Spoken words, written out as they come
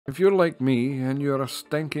If you're like me and you're a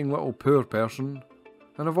stinking little poor person,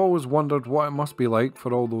 and have always wondered what it must be like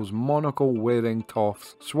for all those monocle-wearing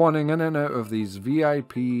toffs swanning in and out of these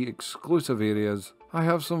VIP exclusive areas, I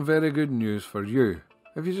have some very good news for you.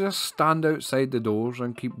 If you just stand outside the doors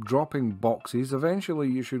and keep dropping boxes, eventually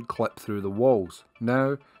you should clip through the walls.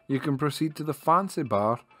 Now, you can proceed to the fancy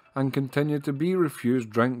bar and continue to be refused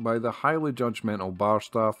drink by the highly judgmental bar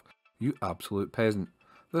staff, you absolute peasant.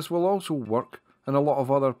 This will also work in a lot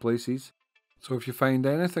of other places. So if you find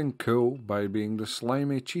anything cool by being the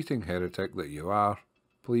slimy cheating heretic that you are,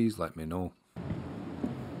 please let me know.